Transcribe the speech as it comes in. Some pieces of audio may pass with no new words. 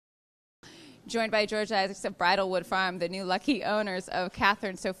Joined by George Isaacs of Bridlewell Farm, the new lucky owners of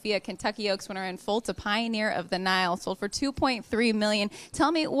Cathryn, Sophia, Kentucky Oaks winner in full to Pioneer of the Nile, sold for $2.3 million.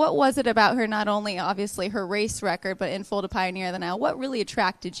 Tell me, what was it about her, not only obviously her race record, but in full to Pioneer of the Nile? What really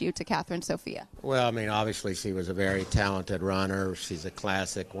attracted you to Cathryn, Sophia? Well, I mean, obviously she was a very talented runner. She's a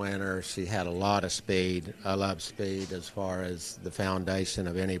classic winner. She had a lot of speed. I love speed as far as the foundation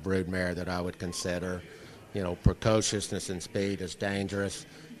of any broodmare that I would consider. You know, precociousness and speed is dangerous.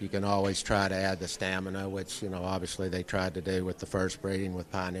 You can always try to add the stamina, which, you know, obviously they tried to do with the first breeding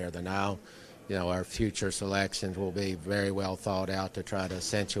with Pioneer of the Nile. You know, our future selections will be very well thought out to try to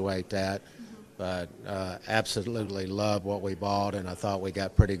accentuate that. But absolutely love what we bought, and I thought we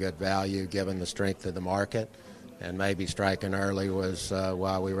got pretty good value given the strength of the market. And maybe striking early was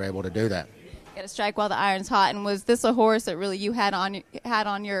why we were able to do that. Got to strike while the iron's hot. And was this a horse that really you had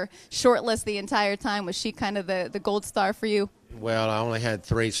on your short list the entire time? Was she kind of the gold star for you? Well, I only had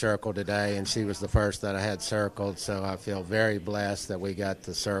 3 circled today, and she was the first that I had circled, so I feel very blessed that we got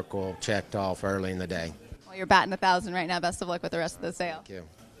the circle checked off early in the day. Well, you're batting 1,000 right now. Best of luck with the rest of the sale. Thank you.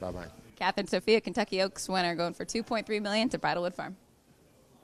 Bye-bye. Cathryn, Sophia, Kentucky Oaks winner, going for $2.3 million to Bridlewell Farm.